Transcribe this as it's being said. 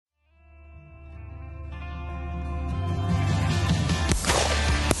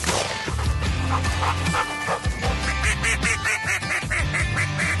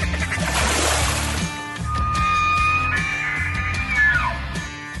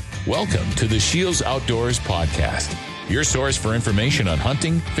Welcome to the Shields Outdoors Podcast, your source for information on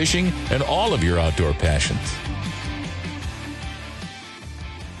hunting, fishing, and all of your outdoor passions.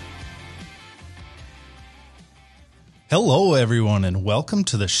 Hello, everyone, and welcome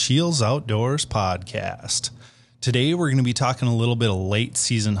to the Shields Outdoors Podcast. Today, we're going to be talking a little bit of late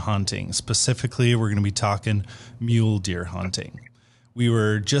season hunting. Specifically, we're going to be talking mule deer hunting. We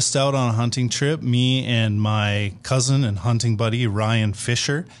were just out on a hunting trip, me and my cousin and hunting buddy, Ryan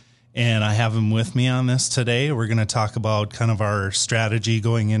Fisher, and I have him with me on this today. We're going to talk about kind of our strategy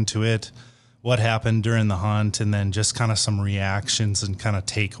going into it, what happened during the hunt, and then just kind of some reactions and kind of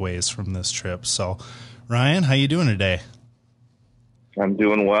takeaways from this trip. So, Ryan, how you doing today? I'm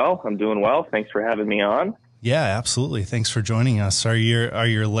doing well. Thanks for having me on. Yeah, absolutely. Thanks for joining us. Are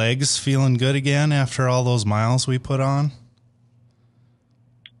your legs feeling good again after all those miles we put on?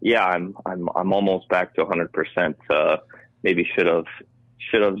 Yeah, I'm almost back to 100%. Maybe should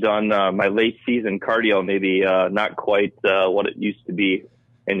have done my late season cardio. Maybe not quite what it used to be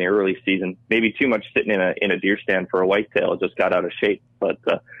in the early season. Maybe too much sitting in a deer stand for a whitetail. It just got out of shape. But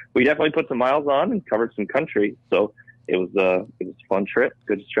we definitely put some miles on and covered some country. So it was a fun trip.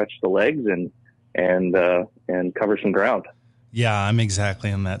 Good to stretch the legs and cover some ground. Yeah, I'm exactly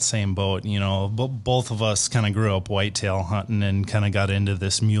in that same boat. You know, both of us kind of grew up whitetail hunting and kind of got into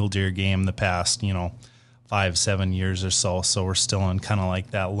this mule deer game the past, 5-7 years or so. So we're still in kind of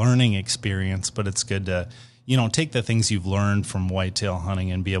like that learning experience, but it's good to, take the things you've learned from whitetail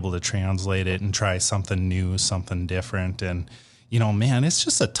hunting and be able to translate it and try something new, something different. And, man, it's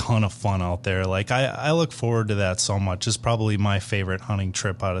just a ton of fun out there. Like I look forward to that so much. It's probably my favorite hunting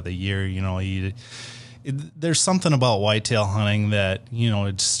trip out of the year. There's something about whitetail hunting that,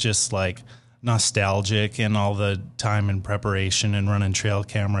 it's just like nostalgic and all the time and preparation and running trail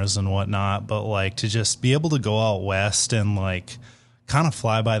cameras and whatnot. But like to just be able to go out west and like kind of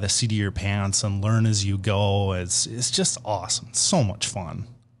fly by the seat of your pants and learn as you go. It's just awesome. It's so much fun.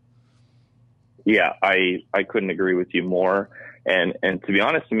 Yeah, I couldn't agree with you more. And to be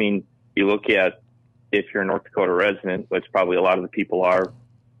honest, I mean, you look at, if you're a North Dakota resident, which probably a lot of the people are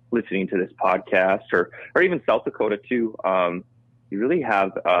listening to this podcast, or even South Dakota too, you really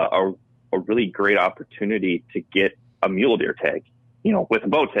have a really great opportunity to get a mule deer tag. With a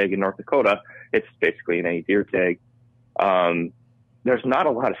bow tag in North Dakota, it's basically an any deer tag. There's not a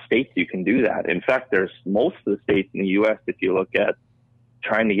lot of states you can do that. In fact, there's most of the states in the U.S., if you look at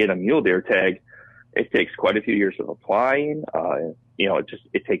trying to get a mule deer tag, it takes quite a few years of applying.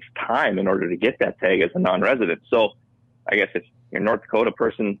 It takes time in order to get that tag as a non-resident. So I guess if you're a North Dakota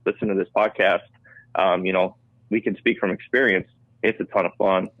person listening to this podcast, we can speak from experience. It's a ton of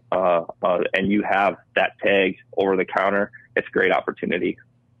fun. And you have that tag over the counter. It's a great opportunity.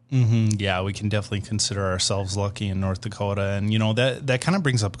 Mm-hmm. Yeah, we can definitely consider ourselves lucky in North Dakota. And, that kind of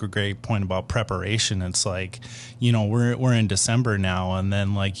brings up a great point about preparation. It's like, we're in December now, and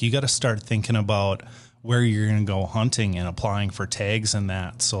then like you got to start thinking about where you're going to go hunting and applying for tags and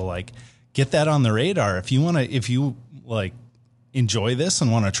that. So like get that on the radar. If you enjoy this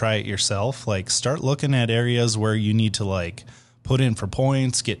and want to try it yourself, like start looking at areas where you need to like put in for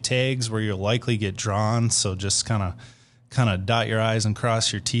points, get tags where you'll likely get drawn. So just kind of dot your I's and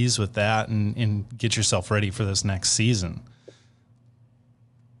cross your T's with that and get yourself ready for this next season.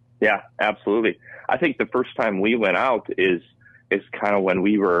 Yeah, absolutely. I think the first time we went out is kind of when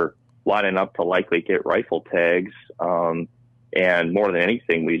we were lining up to likely get rifle tags. And more than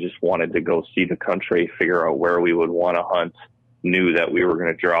anything, we just wanted to go see the country, figure out where we would want to hunt, knew that we were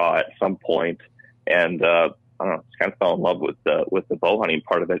going to draw at some point. And, I don't know, just kind of fell in love with the bow hunting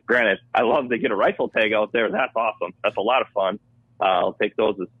part of it. Granted, I love to get a rifle tag out there. That's awesome. That's a lot of fun. I'll take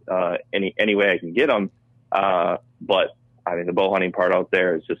those any way I can get them. But I mean, the bow hunting part out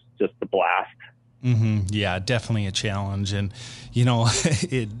there is just a blast. Mm-hmm. Yeah, definitely a challenge. And,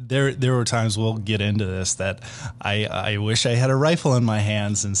 there were times we'll get into this that I wish I had a rifle in my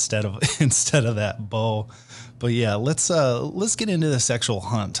hands instead of that bow. But yeah, let's get into this actual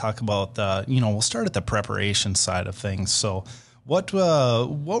hunt. Talk about we'll start at the preparation side of things. So what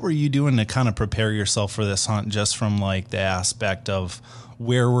were you doing to kind of prepare yourself for this hunt, just from like the aspect of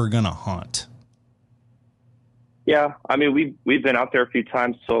where we're going to hunt? Yeah, I mean, we've been out there a few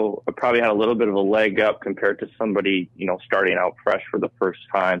times, so I probably had a little bit of a leg up compared to somebody, starting out fresh for the first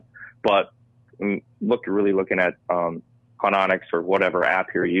time. But really looking at Huntonics or whatever app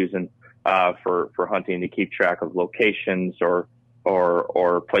you're using for hunting to keep track of locations or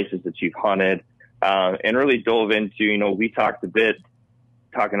places that you've hunted, and really dove into, we talked a bit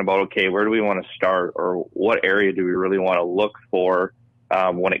talking about, okay, where do we want to start, or what area do we really want to look for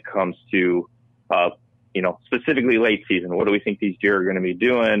when it comes to specifically late season, what do we think these deer are going to be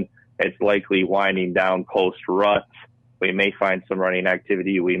doing? It's likely winding down post rut. We may find some running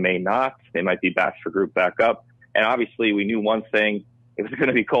activity. We may not. They might be batched for group back up. And obviously we knew one thing, it was going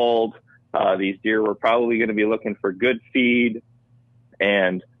to be cold. These deer were probably going to be looking for good feed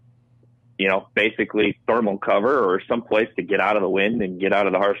and, basically thermal cover or some place to get out of the wind and get out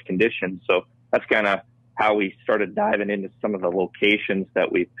of the harsh conditions. So that's kind of how we started diving into some of the locations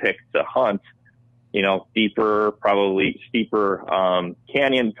that we picked to hunt, deeper, probably steeper,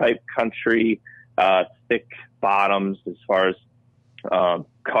 canyon type country, thick bottoms as far as,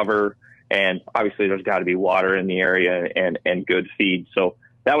 cover. And obviously there's got to be water in the area and good feed. So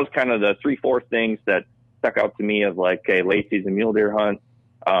that was kind of the 3-4 things that stuck out to me of like a late season mule deer hunt.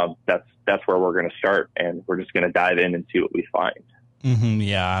 That's where we're going to start, and we're just going to dive in and see what we find. Mm-hmm.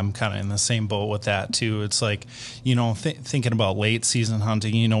 Yeah, I'm kind of in the same boat with that too. It's like, thinking about late season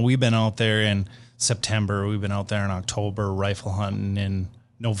hunting, we've been out there in September, we've been out there in October, rifle hunting in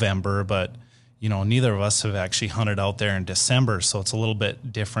November, but neither of us have actually hunted out there in December. So it's a little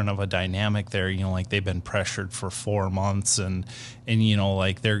bit different of a dynamic there. Like they've been pressured for 4 months and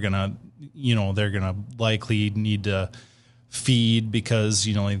like they're going to likely need to feed because,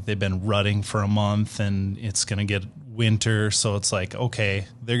 they've been rutting for a month and it's going to get winter. So it's like, okay,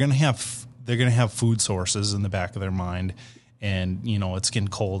 they're going to have food sources in the back of their mind. And, it's getting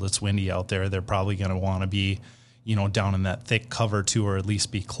cold, it's windy out there. They're probably going to want to be, down in that thick cover too, or at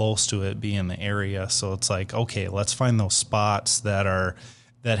least be close to it, be in the area. So it's like, okay, let's find those spots that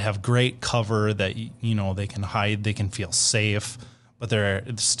have great cover that, they can hide, they can feel safe, but they're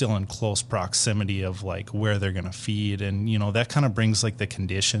still in close proximity of like where they're going to feed. And, that kind of brings like the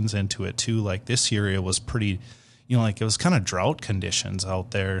conditions into it too. Like this area was pretty, like it was kind of drought conditions out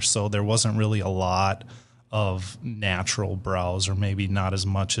there. So there wasn't really a lot of natural browse, or maybe not as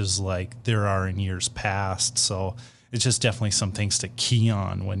much as like there are in years past. So it's just definitely some things to key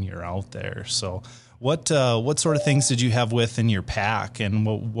on when you're out there. So what sort of things did you have with in your pack, and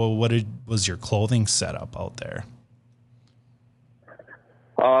what was your clothing setup out there?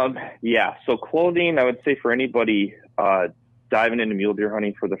 Yeah. So clothing, I would say for anybody, diving into mule deer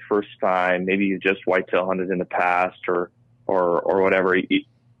hunting for the first time, maybe you just whitetail hunted in the past or whatever,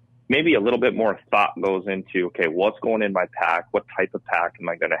 maybe a little bit more thought goes into, okay, what's going in my pack? What type of pack am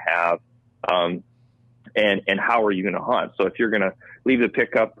I going to have? And how are you going to hunt? So if you're going to leave the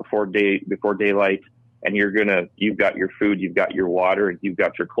pickup before daylight and you've got your food, you've got your water, and you've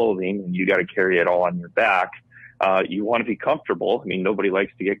got your clothing, and you got to carry it all on your back. You want to be comfortable. I mean, nobody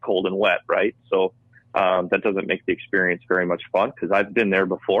likes to get cold and wet, right? So, that doesn't make the experience very much fun, because I've been there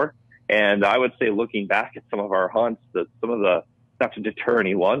before. And I would say, looking back at some of our hunts, not to deter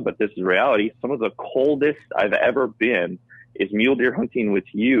anyone, but this is reality, some of the coldest I've ever been is mule deer hunting with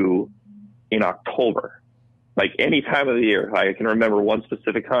you in October. Like any time of the year. I can remember one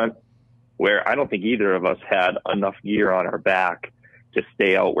specific hunt where I don't think either of us had enough gear on our back to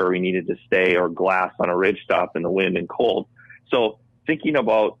stay out where we needed to stay, or glass on a ridge top in the wind and cold. So thinking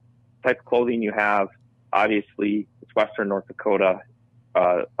about type of clothing you have, obviously it's Western North Dakota.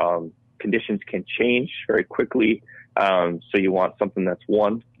 Conditions can change very quickly. So you want something that's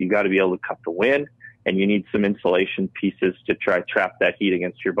you got to be able to cut the wind, and you need some insulation pieces to try trap that heat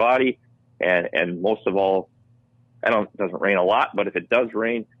against your body. And most of all, it doesn't rain a lot, but if it does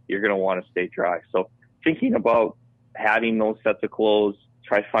rain, you're going to want to stay dry. So thinking about having those sets of clothes,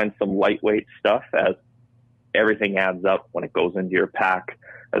 try to find some lightweight stuff, as everything adds up when it goes into your pack,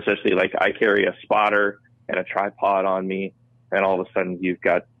 especially like I carry a spotter and a tripod on me, and all of a sudden you've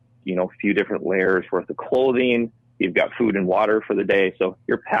got, a few different layers worth of clothing. You've got food and water for the day. So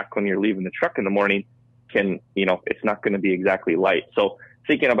your pack, when you're leaving the truck in the morning, it's not going to be exactly light. So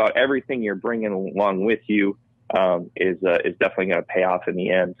thinking about everything you're bringing along with you, is definitely going to pay off in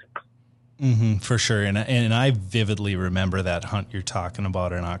the end. Mm-hmm, for sure. And I vividly remember that hunt you're talking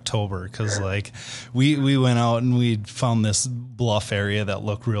about in October, because like we went out and we found this bluff area that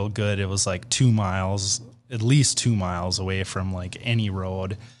looked real good. It was like at least 2 miles away from like any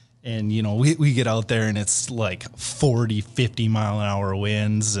road. And, we get out there and it's like 40, 50 mile an hour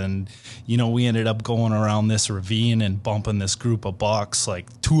winds. And, we ended up going around this ravine and bumping this group of bucks.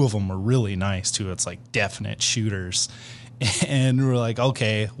 Like 2 of them were really nice too. It's like definite shooters. And we're like,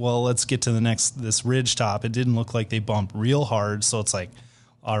 okay, well, let's get to this ridge top. It didn't look like they bumped real hard. So it's like,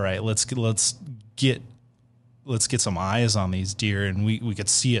 all right, let's get some eyes on these deer. And we could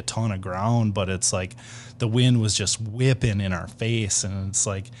see a ton of ground, but it's like the wind was just whipping in our face. And it's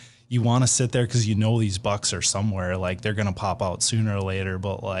like, you want to sit there because these bucks are somewhere, like they're going to pop out sooner or later.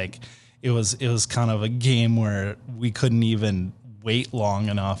 But like, it was kind of a game where we couldn't even wait long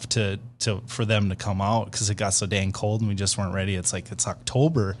enough for them to come out because it got so dang cold and we just weren't ready. It's like, it's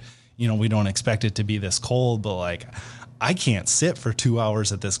October, we don't expect it to be this cold, but like I can't sit for 2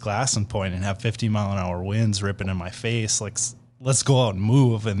 hours at this glassing point and have 50-mile-an-hour winds ripping in my face. Like, let's go out and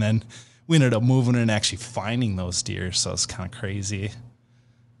move. And then we ended up moving and actually finding those deer. So it's kind of crazy.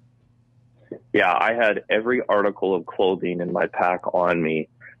 Yeah, I had every article of clothing in my pack on me.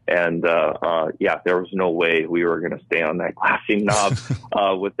 And, there was no way we were going to stay on that glassing knob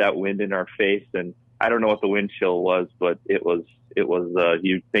with that wind in our face. And I don't know what the wind chill was, but it was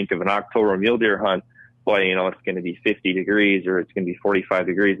you'd think of an October mule deer hunt, boy, it's going to be 50 degrees or it's going to be 45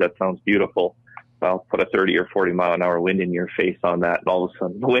 degrees. That sounds beautiful. Well, put a 30 or 40 mile an hour wind in your face on that, and all of a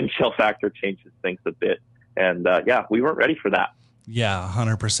sudden the wind chill factor changes things a bit. And we weren't ready for that. Yeah,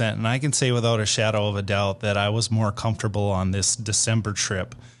 100%. And I can say without a shadow of a doubt that I was more comfortable on this December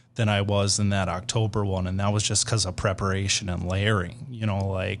trip than I was in that October one. And that was just because of preparation and layering,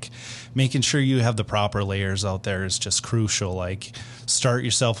 like making sure you have the proper layers out there is just crucial. Like start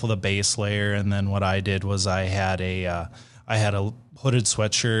yourself with a base layer. And then what I did was I had a hooded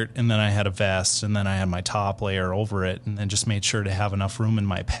sweatshirt, and then I had a vest, and then I had my top layer over it, and then just made sure to have enough room in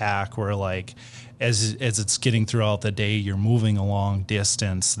my pack where like as it's getting throughout the day, you're moving a long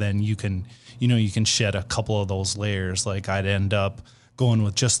distance, then you can shed a couple of those layers. Like I'd end up going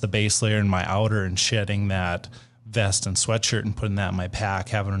with just the base layer in my outer and shedding that vest and sweatshirt and putting that in my pack,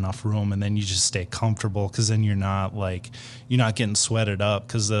 having enough room, and then you just stay comfortable because then you're not getting sweated up,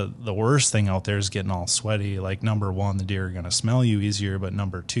 because the worst thing out there is getting all sweaty. Like number one, the deer are going to smell you easier, but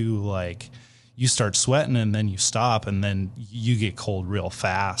number two, like you start sweating and then you stop and then you get cold real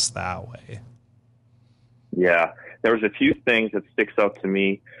fast that way. Yeah, there was a few things that sticks out to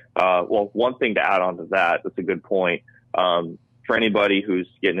me. One thing to add on to that's a good point. For anybody who's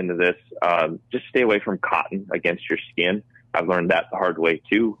getting into this, just stay away from cotton against your skin. I've learned that the hard way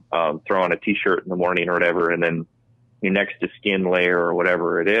too. Throw on a t-shirt in the morning or whatever, and then your next to skin layer or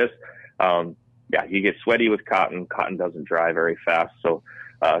whatever it is. You get sweaty with cotton. Cotton doesn't dry very fast. So,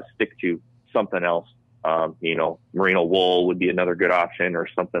 stick to something else. Merino wool would be another good option or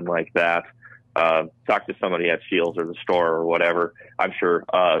something like that. Talk to somebody at Shields or the store or whatever. I'm sure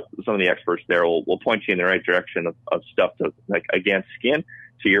some of the experts there will point you in the right direction of stuff to like against skin.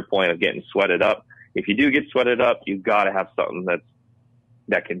 To your point of getting sweated up, if you do get sweated up, you've got to have something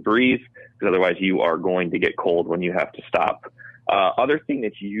that can breathe, because otherwise you are going to get cold when you have to stop. Other thing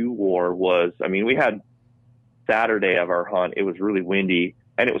that you wore was, we had Saturday of our hunt. It was really windy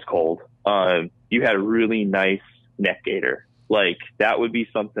and it was cold. You had a really nice neck gaiter. Like that would be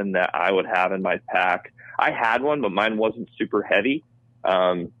something that I would have in my pack. I had one, but mine wasn't super heavy.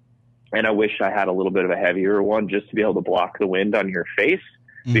 And I wish I had a little bit of a heavier one just to be able to block the wind on your face,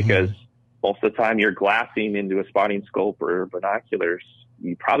 because most of the time you're glassing into a spotting scope or binoculars,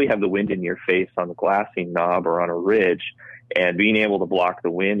 you probably have the wind in your face on the glassing knob or on a ridge, and being able to block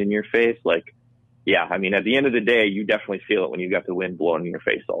the wind in your face. Like, at the end of the day, you definitely feel it when you got the wind blowing in your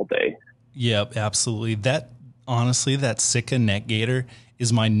face all day. Yep, absolutely. Honestly, that Sitka neck gaiter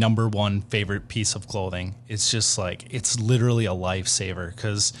is my number one favorite piece of clothing. It's just like, it's literally a lifesaver,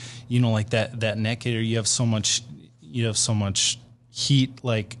 because, like that neck gaiter, you have so much heat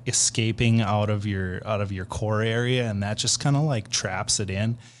like escaping out of your core area, and that just kind of like traps it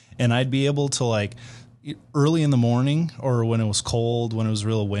in. And I'd be able to, like, early in the morning or when it was cold, when it was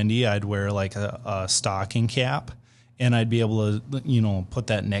real windy, I'd wear like a stocking cap. And I'd be able to, put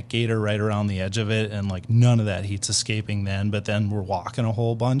that neck gaiter right around the edge of it, and like none of that heat's escaping then. But then we're walking a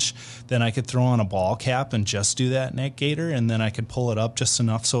whole bunch. Then I could throw on a ball cap and just do that neck gaiter, and then I could pull it up just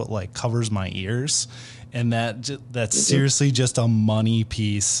enough so it like covers my ears. And that's seriously just a money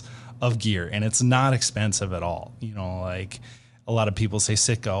piece of gear, and it's not expensive at all. Like a lot of people say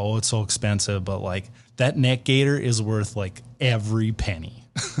Sitka, oh, it's so expensive, but like that neck gaiter is worth like every penny.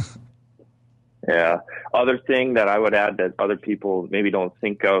 Yeah. Other thing that I would add that other people maybe don't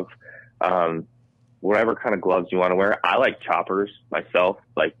think of, whatever kind of gloves you want to wear. I like choppers myself,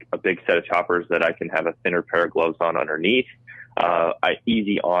 like a big set of choppers that I can have a thinner pair of gloves on underneath.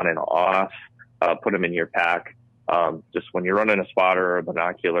 Easy on and off. Put them in your pack. Just when you're running a spotter or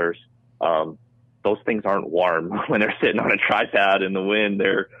binoculars, those things aren't warm when they're sitting on a tripod in the wind.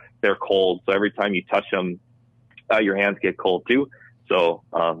 They're cold. So every time you touch them, your hands get cold too. So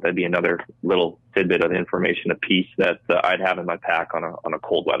that'd be another little tidbit of information, a piece that I'd have in my pack on a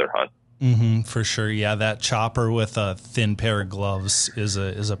cold weather hunt. For sure. Yeah, that chopper with a thin pair of gloves is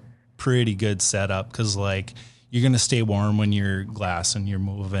a pretty good setup, because like you're going to stay warm when you're glassing, you're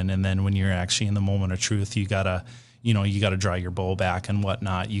moving, and then when you're actually in the moment of truth, you gotta you got to draw your bow back and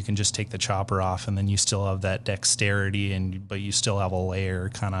whatnot. You can just take the chopper off, and then you still have that dexterity, but you still have a layer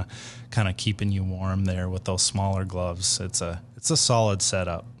kind of keeping you warm there with those smaller gloves. It's a solid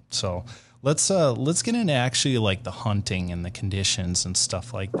setup. So let's get into actually like the hunting and the conditions and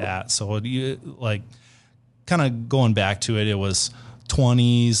stuff like that. So you like kind of going back to it, it was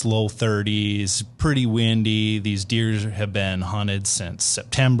 20s, low 30s, pretty windy. These deer have been hunted since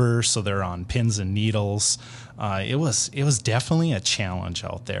September, so they're on pins and needles. It was definitely a challenge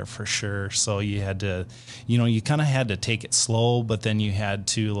out there for sure. So you had to, you kind of had to take it slow, but then you had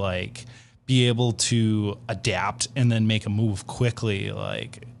to like be able to adapt and then make a move quickly.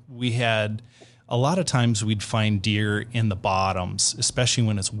 Like we had a lot of times we'd find deer in the bottoms, especially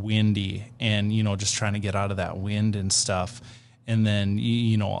when it's windy and, just trying to get out of that wind and stuff. And then,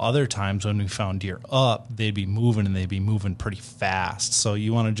 other times when we found deer up, they'd be moving and they'd be moving pretty fast. So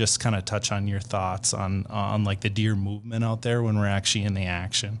you want to just kind of touch on your thoughts on like the deer movement out there when we're actually in the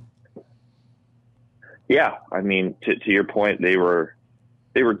action. Yeah. I mean, to your point, they were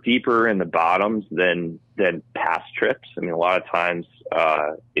deeper in the bottoms than past trips. I mean, a lot of times,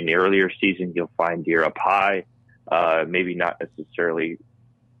 in the earlier season, you'll find deer up high, maybe not necessarily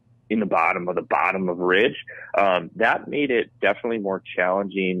in the bottom of ridge. That made it definitely more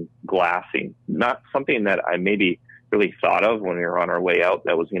challenging glassing. Not something that I maybe really thought of when we were on our way out.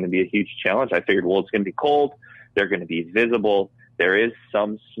 That was going to be a huge challenge. I figured, well, it's going to be cold. They're going to be visible. There is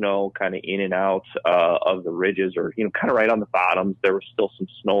some snow kind of in and out of the ridges, or, kind of right on the bottoms. There was still some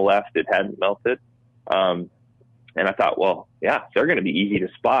snow left. It hadn't melted. And I thought, well, yeah, they're going to be easy to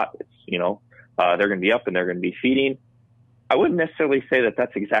spot. It's, they're going to be up and they're going to be feeding. I wouldn't necessarily say that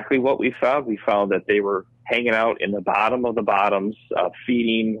that's exactly what we found. We found that they were hanging out in the bottom of the bottoms,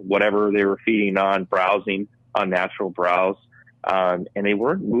 feeding whatever they were feeding on, browsing on natural browse. And they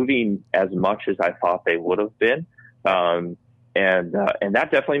weren't moving as much as I thought they would have been. And that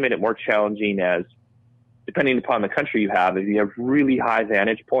definitely made it more challenging, as depending upon the country you have, if you have really high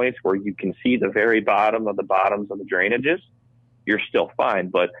vantage points where you can see the very bottom of the bottoms of the drainages, you're still fine.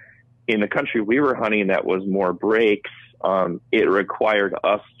 But in the country we were hunting that was more breaks, it required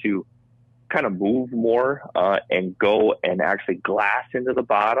us to kind of move more and go and actually glass into the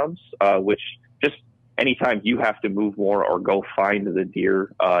bottoms, which just anytime you have to move more or go find the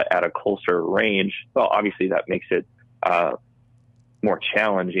deer at a closer range, well, obviously that makes it more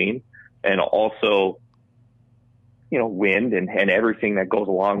challenging. And also, wind and everything that goes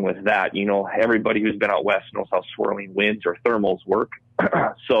along with that. Everybody who's been out west knows how swirling winds or thermals work.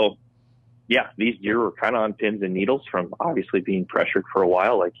 So, yeah, these deer were kind of on pins and needles from obviously being pressured for a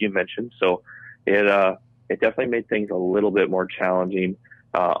while, like you mentioned. So it definitely made things a little bit more challenging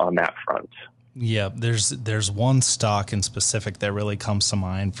on that front. Yeah, there's one stock in specific that really comes to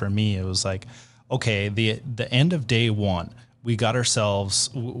mind for me. It was like, okay, the end of day one, we got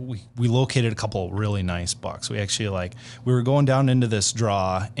ourselves, we located a couple of really nice bucks. We actually we were going down into this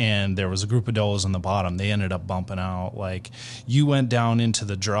draw and there was a group of does in the bottom. They ended up bumping out. You went down into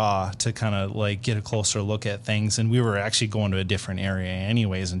the draw to kind of get a closer look at things. And we were actually going to a different area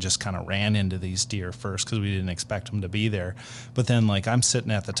anyways and just kind of ran into these deer first because we didn't expect them to be there. But then I'm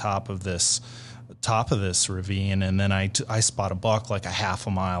sitting at the top of this ravine, and then I spot a buck a half a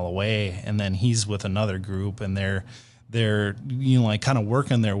mile away, and then he's with another group, and they're kind of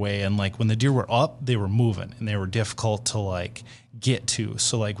working their way, and when the deer were up, they were moving and they were difficult to get to.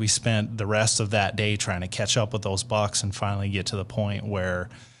 So we spent the rest of that day trying to catch up with those bucks and finally get to the point where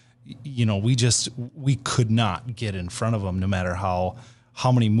we could not get in front of them, no matter how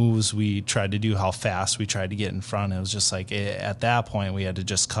many moves we tried to do, how fast we tried to get in front. It was just at that point we had to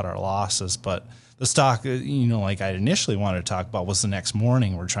just cut our losses. But the stock, I initially wanted to talk about was the next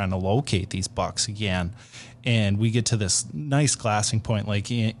morning. We're trying to locate these bucks again. And we get to this nice glassing point,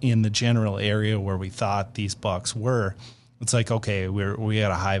 in the general area where we thought these bucks were. It's okay, we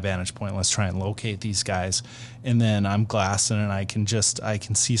got a high vantage point. Let's try and locate these guys. And then I'm glassing, and I can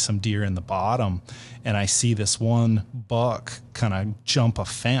see some deer in the bottom, and I see this one buck kind of jump a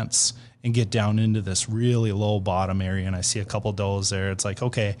fence and get down into this really low bottom area. And I see a couple does there. It's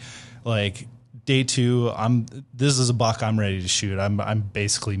okay, day two, this is a buck I'm ready to shoot. I'm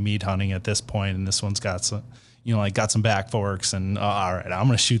basically meat hunting at this point, and this one's got some, got some back forks, and all right, I'm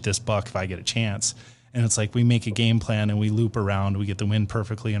going to shoot this buck if I get a chance. And it's we make a game plan and we loop around, we get the wind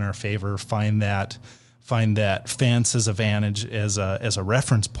perfectly in our favor, find that fence as a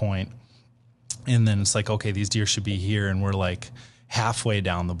reference point. And then it's okay, these deer should be here. And we're halfway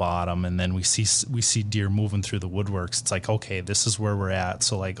down the bottom, and then we see deer moving through the woodworks. It's like, okay, this is where we're at.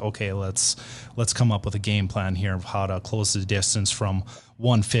 So like, okay, let's come up with a game plan here of how to close the distance from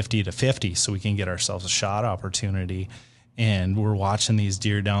 150 to 50 so we can get ourselves a shot opportunity. And we're watching these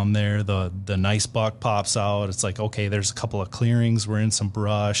deer down there. The nice buck pops out. It's like, okay, there's a couple of clearings. We're in some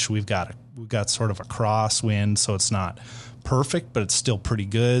brush. We've got sort of a crosswind, so it's not perfect, but it's still pretty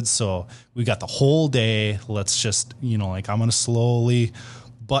good. So we got the whole day. Let's just, like, I'm going to slowly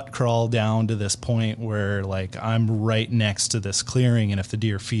butt crawl down to this point where like I'm right next to this clearing. And if the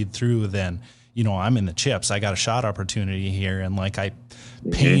deer feed through, then, I'm in the chips. I got a shot opportunity here. And like, I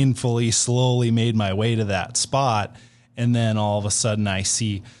painfully, slowly made my way to that spot. And then all of a sudden I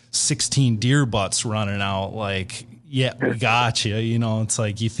see 16 deer butts running out like, yeah, we got you. It's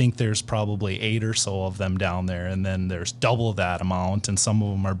like you think there's probably 8 or so of them down there, and then there's double that amount, and some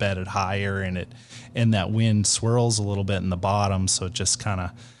of them are bedded higher, and that wind swirls a little bit in the bottom, so it just kind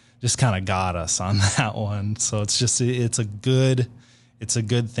of got us on that one. So it's a good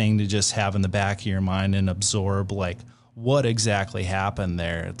thing to just have in the back of your mind and absorb like what exactly happened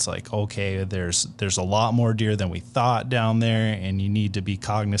there. It's like, okay, there's a lot more deer than we thought down there, and you need to be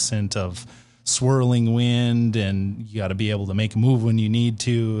cognizant of swirling wind, and you got to be able to make a move when you need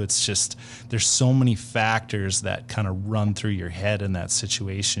to. It's just, there's so many factors that kind of run through your head in that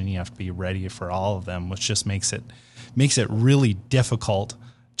situation. You have to be ready for all of them, which just makes it really difficult,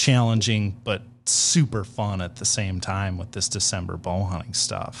 challenging, but super fun at the same time with this December bow hunting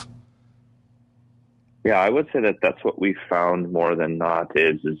stuff. Yeah, I would say that that's what we found more than not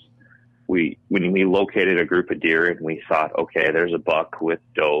is when we located a group of deer and we thought, okay, there's a buck with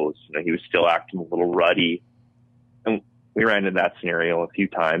does, he was still acting a little ruddy. And we ran into that scenario a few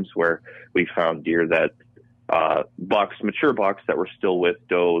times where we found deer that, mature bucks that were still with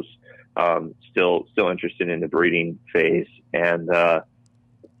does, still interested in the breeding phase. And,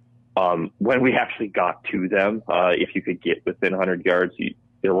 when we actually got to them, if you could get within 100 yards,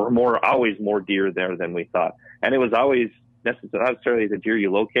 there were always more deer there than we thought. And it was always not necessarily the deer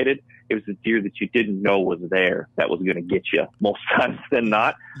you located. It was the deer that you didn't know was there that was going to get you most times than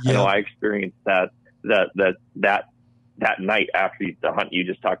not. Yeah. I know I experienced that night after the hunt you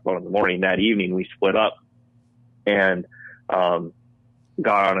just talked about in the morning. That evening we split up and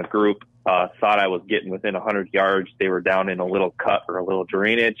got on a group, thought I was getting within 100 yards. They were down in a little cut or a little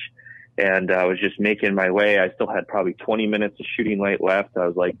drainage, and I was just making my way. I still had probably 20 minutes of shooting light left. I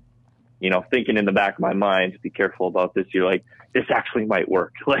was like, thinking in the back of my mind, be careful about this. You're like, this actually might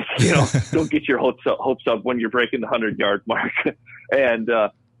work. Like, don't get your hopes up when you're breaking the 100-yard mark. And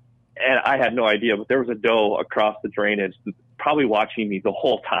I had no idea, but there was a doe across the drainage probably watching me the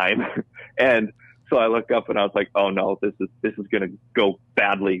whole time. And so I looked up and I was like, oh no, this is going to go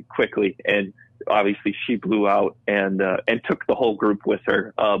badly quickly. And obviously she blew out and took the whole group with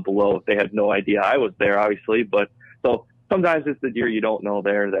her, below. They had no idea I was there, obviously. But so sometimes it's the deer you don't know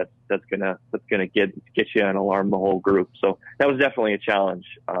there that's gonna get you and alarm the whole group. So that was definitely a challenge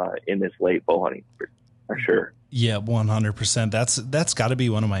in this late bow hunting for sure. Yeah, 100%. That's got to be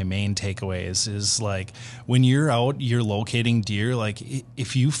one of my main takeaways is like when you're out, you're locating deer. Like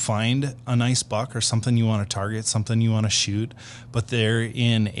if you find a nice buck or something you want to target, something you want to shoot, but they're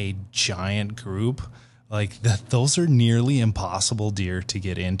in a giant group, like those are nearly impossible deer to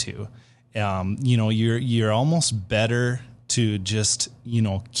get into. You're almost better to just,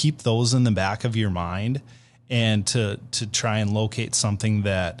 keep those in the back of your mind and to try and locate something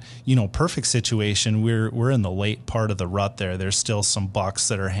that, perfect situation. We're in the late part of the rut there. There's still some bucks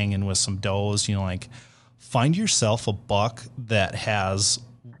that are hanging with some does, like find yourself a buck that has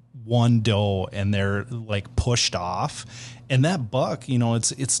one doe and they're like pushed off. And that buck,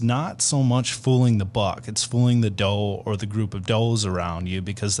 it's not so much fooling the buck. It's fooling the doe or the group of does around you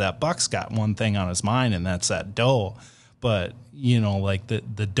because that buck's got one thing on his mind and that's that doe. But, like the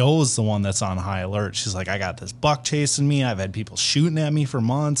doe's the one that's on high alert. She's like, I got this buck chasing me. I've had people shooting at me for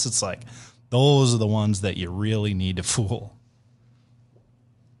months. It's like, those are the ones that you really need to fool.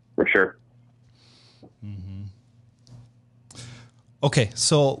 For sure. Mm-hmm. Okay,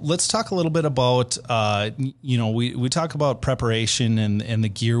 so let's talk a little bit about, we talk about preparation and the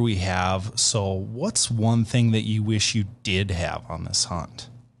gear we have. So what's one thing that you wish you did have on this hunt?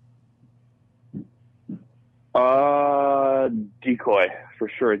 Decoy, for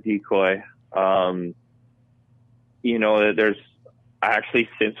sure. Decoy. There's actually,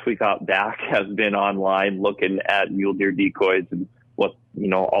 since we got back, has been online looking at mule deer decoys and what,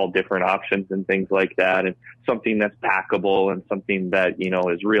 all different options and things like that. And something that's packable and something that,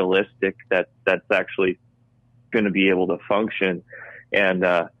 is realistic, that's actually going to be able to function. And,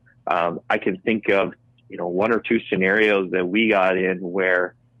 I can think of one or two scenarios that we got in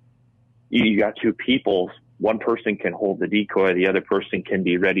where you got two people, one person can hold the decoy, the other person can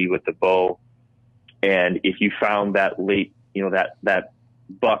be ready with the bow. And if you found that late, that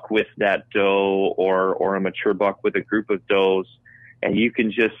buck with that doe or a mature buck with a group of does, and you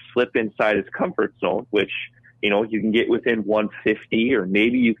can just slip inside his comfort zone, which, you can get within 150 or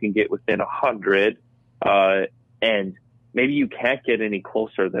maybe you can get within 100. And maybe you can't get any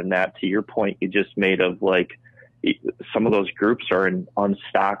closer than that, to your point you just made of like some of those groups are in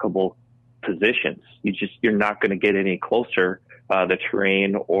unstockable positions. You're not going to get any closer. The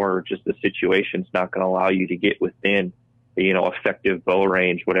terrain or just the situation's not going to allow you to get within, effective bow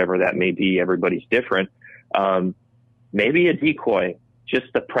range, whatever that may be. Everybody's different. Maybe a decoy, just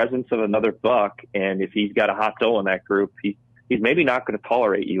the presence of another buck. And if he's got a hot doe in that group, he's maybe not going to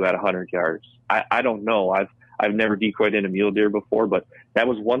tolerate you at 100 yards. I don't know. I've never decoyed in a mule deer before, but that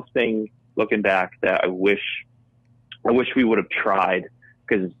was one thing looking back that I wish we would have tried,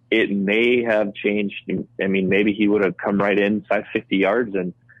 because it may have changed. I mean, maybe he would have come right inside 50 yards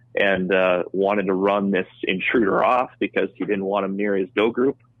and wanted to run this intruder off because he didn't want him near his doe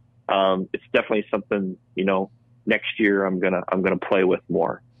group. It's definitely something, next year I'm gonna play with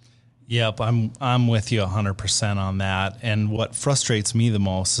more. Yep, I'm with you 100% on that. And what frustrates me the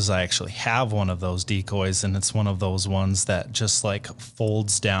most is I actually have one of those decoys, and it's one of those ones that just like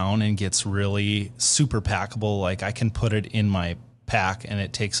folds down and gets really super packable. Like I can put it in my pack and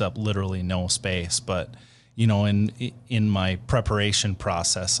it takes up literally no space. But in my preparation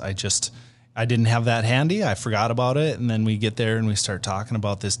process, I didn't have that handy. I forgot about it. And then we get there and we start talking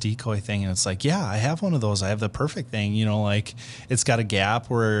about this decoy thing. And it's like, yeah, I have one of those. I have the perfect thing, like it's got a gap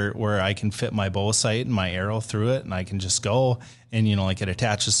where I can fit my bow sight and my arrow through it and I can just go and, like it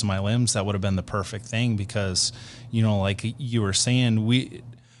attaches to my limbs. That would have been the perfect thing because, like you were saying,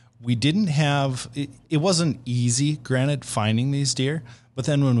 we didn't have, it wasn't easy, granted, finding these deer. But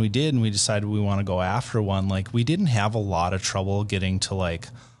then when we did and we decided we want to go after one, like we didn't have a lot of trouble getting to like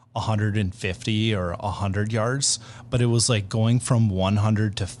 150 or 100 yards, but it was like going from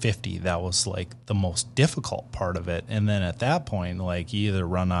 100 to 50. That was like the most difficult part of it. And then at that point, like you either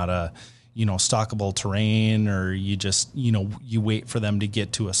run out of, stockable terrain or you just, you wait for them to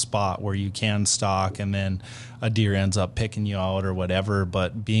get to a spot where you can stock and then a deer ends up picking you out or whatever.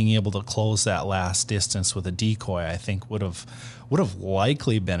 But being able to close that last distance with a decoy, I think would have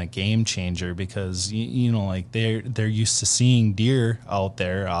likely been a game changer because, like they're used to seeing deer out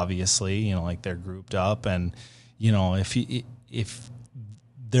there, obviously, like they're grouped up and, if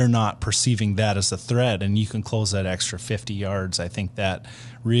they're not perceiving that as a threat and you can close that extra 50 yards, I think that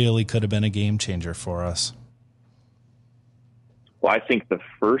really could have been a game changer for us. Well, I think it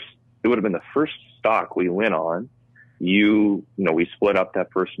would have been the first stock we went on. We split up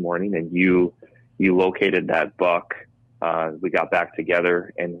that first morning and you located that buck. We got back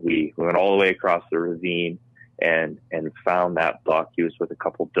together and we went all the way across the ravine and found that buck. He was with a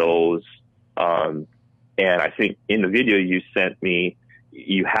couple does. And I think in the video you sent me,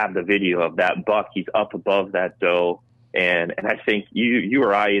 you have the video of that buck. He's up above that doe. And I think you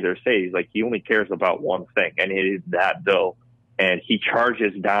or I either say he's like, he only cares about one thing and it is that doe. And he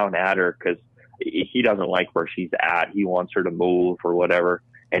charges down at her because he doesn't like where she's at. He wants her to move or whatever.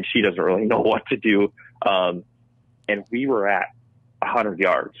 And she doesn't really know what to do. And we were at 100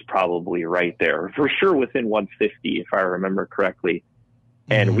 yards, probably right there for sure within 150, if I remember correctly.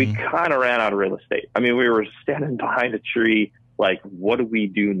 And we kind of ran out of real estate. I mean, we were standing behind a tree. Like, what do we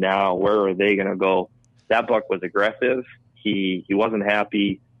do now? Where are they going to go? That buck was aggressive. He wasn't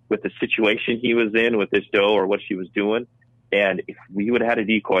happy with the situation he was in with this doe or what she was doing. And if we would have had a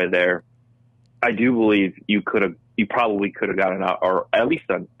decoy there, I do believe you probably could have gotten out, or at least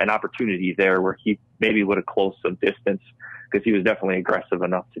an opportunity there where he maybe would have closed some distance because he was definitely aggressive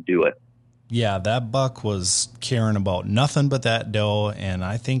enough to do it. Yeah, that buck was caring about nothing but that doe. And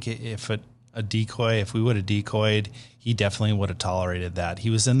I think if we would have decoyed, he definitely would have tolerated that. He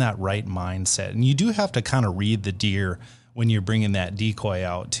was in that right mindset. And you do have to kind of read the deer when you're bringing that decoy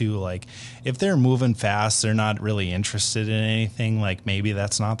out too. Like if they're moving fast, they're not really interested in anything, like maybe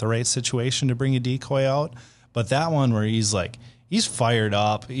that's not the right situation to bring a decoy out. But that one where he's fired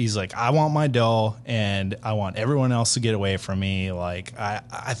up. He's like, I want my doe and I want everyone else to get away from me. Like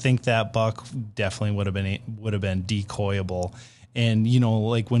I think that buck definitely would have been decoyable. And,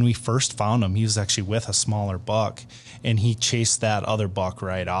 like when we first found him, he was actually with a smaller buck and he chased that other buck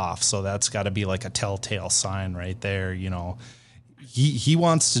right off. So that's got to be like a telltale sign right there. He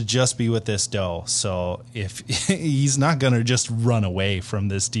wants to just be with this doe. So if he's not going to just run away from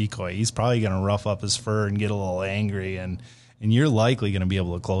this decoy, he's probably going to rough up his fur and get a little angry and you're likely going to be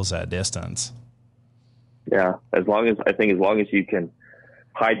able to close that distance. Yeah. As long as you can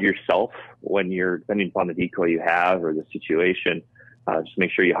hide yourself when you're, depending upon the decoy you have or the situation, just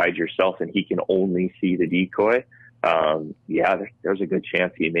make sure you hide yourself and he can only see the decoy. There's a good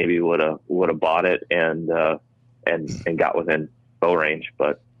chance he maybe would have bought it and got within bow range,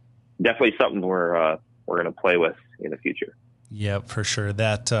 but definitely something we're going to play with in the future. Yeah, for sure.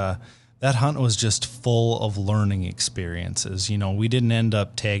 That hunt was just full of learning experiences. You know, we didn't end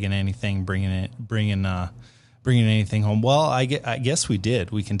up tagging anything, bringing anything home. Well, I guess we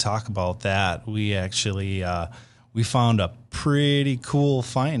did. We can talk about that. We actually, we found a pretty cool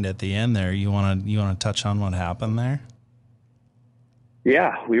find at the end there. You want to touch on what happened there?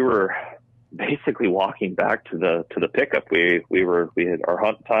 Yeah, we were basically walking back to the pickup. We had our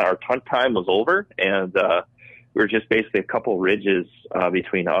hunt time was over, and we were just basically a couple ridges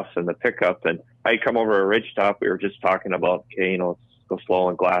between us and the pickup. And I come over a ridge top. We were just talking about, okay, let's go slow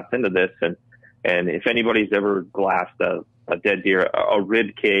and glass into this. And if anybody's ever glassed a dead deer, a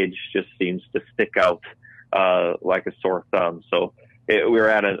rib cage just seems to stick out like a sore thumb. So we were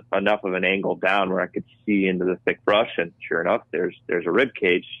at enough of an angle down where I could see into the thick brush, and sure enough, there's a rib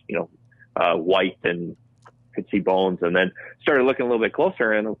cage, white, and could see bones. And then started looking a little bit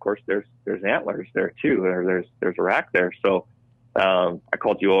closer, and of course there's antlers there too, or there's a rack there. So I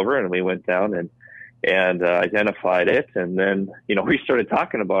called you over, and we went down and identified it, and then we started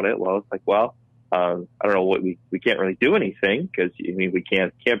talking about it. Well, it's like, I don't know what we can't really do anything, because we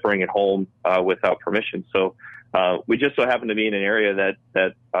can't bring it home without permission. So we just so happened to be in an area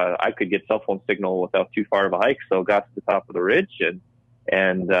that I could get cell phone signal without too far of a hike. So got to the top of the ridge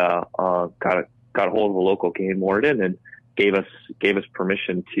and got a hold of a local game warden and gave us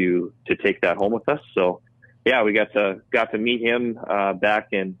permission to take that home with us. So yeah, we got to meet him back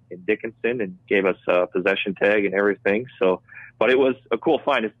in Dickinson, and gave us a possession tag and everything. So, but it was a cool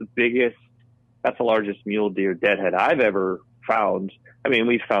find. It's that's the largest mule deer deadhead I've ever found. I mean,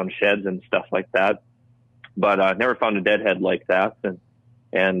 we've found sheds and stuff like that, but I've never found a deadhead like that.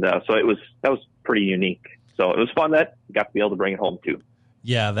 And so that was pretty unique. So it was fun that got to be able to bring it home too.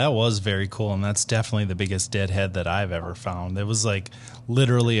 Yeah, that was very cool. And that's definitely the biggest deadhead that I've ever found. It was like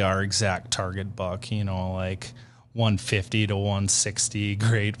literally our exact target buck, like 150 to 160,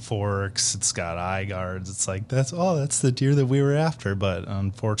 great forks. It's got eye guards. It's like, that's the deer that we were after. But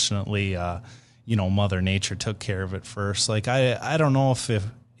unfortunately, Mother Nature took care of it first. Like, I don't know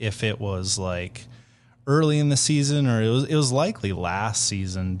if it was like early in the season, or it was likely last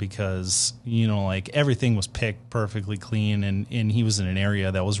season, because, like everything was picked perfectly clean, and he was in an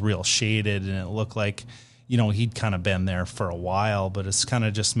area that was real shaded, and it looked like, he'd kind of been there for a while, but it's kind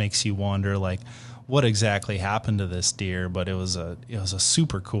of just makes you wonder, like, what exactly happened to this deer. But it was a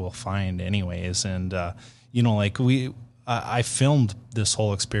super cool find anyways. And, I filmed this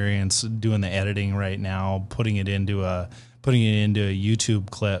whole experience, doing the editing right now, putting it into a YouTube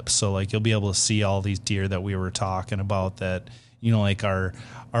clip. So like, you'll be able to see all these deer that we were talking about, that, like our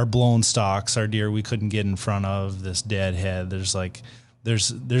blown stalks, our deer we couldn't get in front of, this deadhead. There's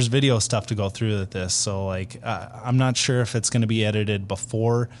video stuff to go through with this. So like, I'm not sure if it's going to be edited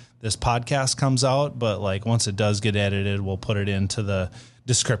before this podcast comes out, but like once it does get edited, we'll put it into the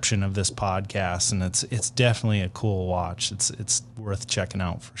description of this podcast, and it's definitely a cool watch. It's worth checking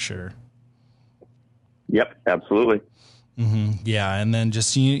out for sure. Yep, absolutely. Mm-hmm. Yeah, and then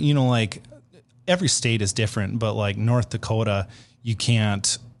just like every state is different, but like North Dakota, you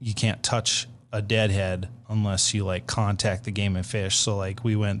can't touch a deadhead unless you like contact the Game and Fish. So like,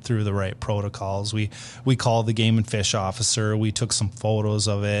 we went through the right protocols. We called the Game and Fish officer. We took some photos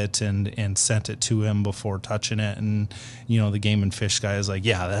of it and sent it to him before touching it. And, the Game and Fish guy is like,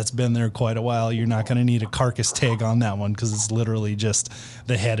 yeah, that's been there quite a while. You're not going to need a carcass tag on that one, because it's literally just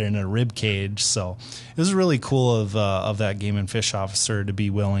the head in a rib cage. So it was really cool of that Game and Fish officer to be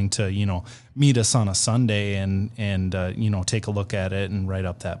willing to, meet us on a Sunday and take a look at it and write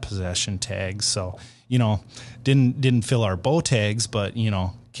up that possession tag. So, didn't fill our bow tags, but,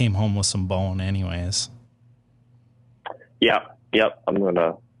 came home with some bone anyways. Yeah. Yep. I'm going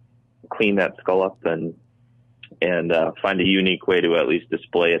to clean that skull up and find a unique way to at least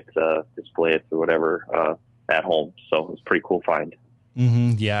display it or whatever, at home. So it's a pretty cool find.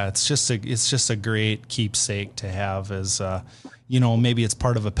 Mm-hmm. Yeah. It's just a great keepsake to have as, maybe it's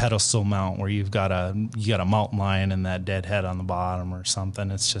part of a pedestal mount where you got a mountain lion and that dead head on the bottom or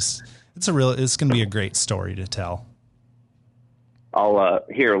something. It's going to be a great story to tell.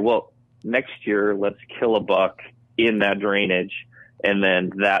 Next year, let's kill a buck in that drainage, and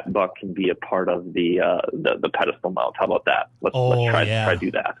then that buck can be a part of the pedestal mount. How about that? Let's try to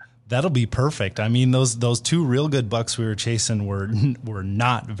do that. That'll be perfect. I mean, those two real good bucks we were chasing were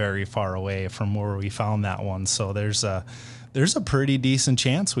not very far away from where we found that one. So there's a pretty decent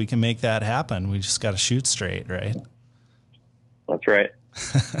chance we can make that happen. We just got to shoot straight, right? That's right.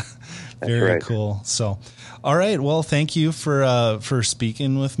 Very cool. So, all right. Well, thank you for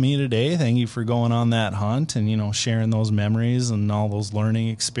speaking with me today. Thank you for going on that hunt and, sharing those memories and all those learning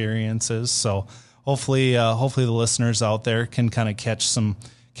experiences. So hopefully the listeners out there can kind of catch some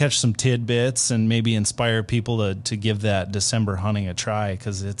tidbits and maybe inspire people to give that December hunting a try.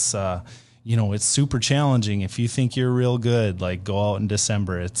 'Cause it's, it's super challenging. If you think you're real good, like, go out in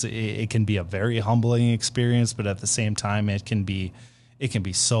December. It can be a very humbling experience, but at the same time, it can be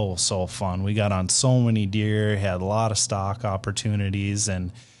so fun. We got on so many deer, had a lot of stock opportunities,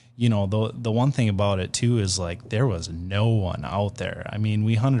 and the one thing about it too is, like, there was no one out there. I mean,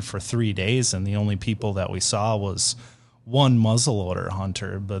 we hunted for 3 days, and the only people that we saw was one muzzleloader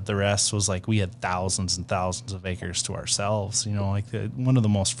hunter, but the rest was like we had thousands and thousands of acres to ourselves. One of the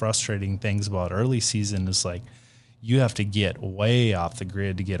most frustrating things about early season is, like, you have to get way off the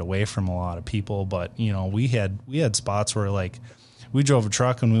grid to get away from a lot of people. But we had spots where, like, we drove a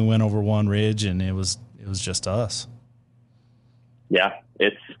truck and we went over one ridge and it was just us. Yeah,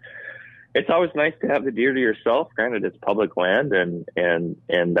 it's always nice to have the deer to yourself. Granted, it's public land, and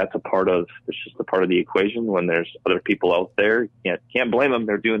that's it's just a part of the equation. When there's other people out there, you can't blame them.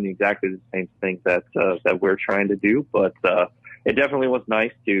 They're doing exactly the same thing that we're trying to do. But it definitely was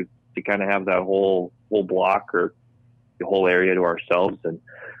nice to kind of have that whole block or the whole area to ourselves. And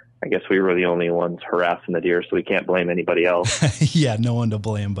I guess we were the only ones harassing the deer, so we can't blame anybody else. Yeah, no one to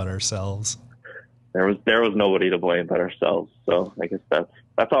blame but ourselves. There was nobody to blame but ourselves. So I guess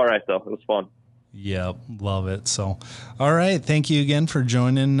that's all right, though. It was fun. Yep, love it. So, all right, thank you again for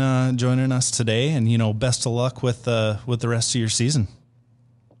joining us today, and best of luck with the rest of your season.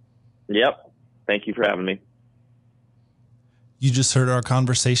 Yep, thank you for having me. You just heard our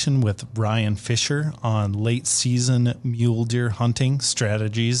conversation with Ryan Fisher on late season mule deer hunting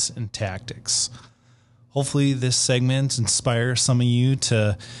strategies and tactics. Hopefully this segment inspires some of you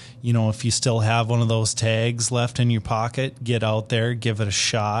to, if you still have one of those tags left in your pocket, get out there, give it a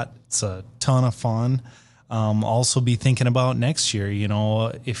shot. It's a ton of fun. Also be thinking about next year,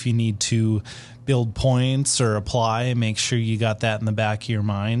 if you need to build points or apply, make sure you got that in the back of your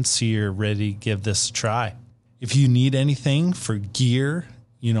mind so you're ready to give this a try. If you need anything for gear,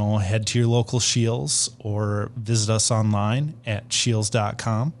 head to your local Scheels or visit us online at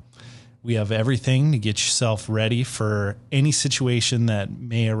scheels.com. We have everything to get yourself ready for any situation that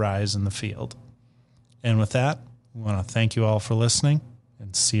may arise in the field. And with that, we want to thank you all for listening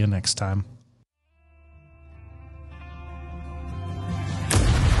and see you next time.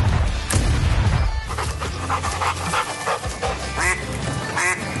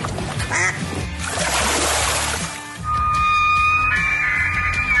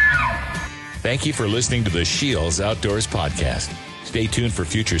 Thank you for listening to the Scheels Outdoors Podcast. Stay tuned for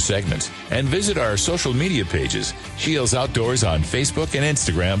future segments and visit our social media pages, Scheels Outdoors on Facebook and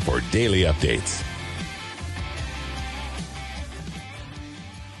Instagram, for daily updates.